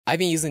I've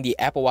been using the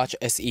Apple Watch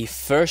SE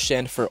 1st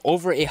Gen for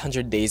over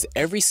 800 days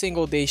every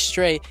single day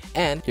straight,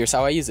 and here's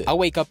how I use it. I'll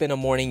wake up in the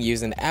morning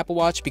using the Apple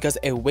Watch because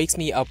it wakes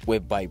me up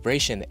with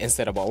vibration.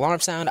 Instead of alarm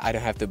sound, I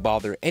don't have to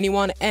bother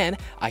anyone and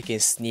I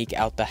can sneak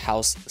out the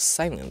house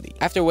silently.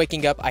 After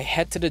waking up, I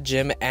head to the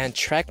gym and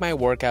track my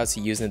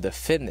workouts using the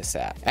fitness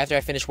app. After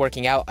I finished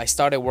working out, I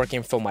started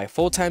working for my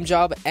full-time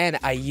job and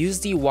I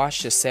use the watch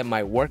to set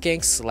my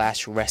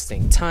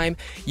working/resting time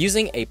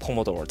using a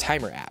Pomodoro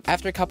timer app.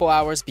 After a couple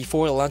hours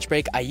before the lunch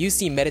break, I use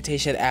the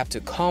meditation app to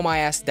calm my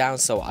ass down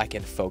so I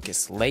can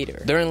focus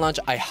later. During lunch,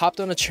 I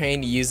hopped on a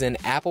train using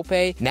Apple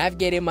Pay,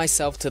 navigated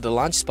myself to the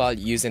lunch spot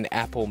using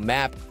Apple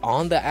Map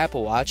on the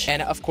Apple Watch,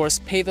 and of course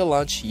paid the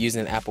lunch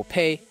using Apple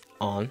Pay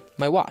on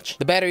my watch.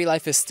 The battery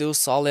life is still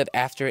solid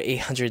after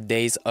 800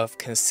 days of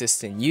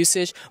consistent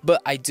usage,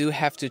 but I do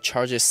have to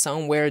charge it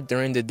somewhere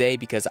during the day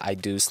because I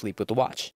do sleep with the watch.